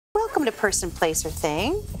welcome to Person, Place, or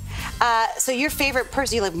Thing. So your favorite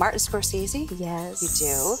person, you like Martin Scorsese? Yes. You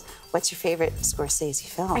do? What's your favorite Scorsese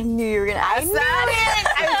film? I knew you were going to ask that.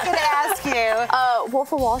 I was going to ask you.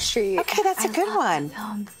 Wolf of Wall Street. Okay, that's a good one.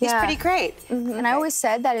 He's pretty great. Mm-hmm. And I always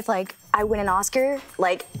said that if like I win an Oscar,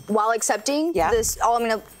 like while accepting this, I'm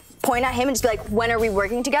going to point at him and just be like, when are we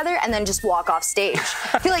working together? And then just walk off stage.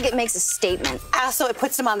 I feel like it makes a statement. Also, it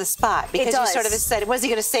puts him on the spot because you sort of said, what's he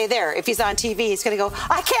going to say there? If he's on TV, he's going to go,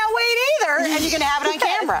 I can't wait either, and you're going to have it on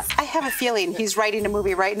camera. I have a feeling he's writing a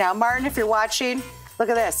movie right now. Martin, if you're watching, look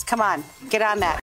at this. Come on, get on that.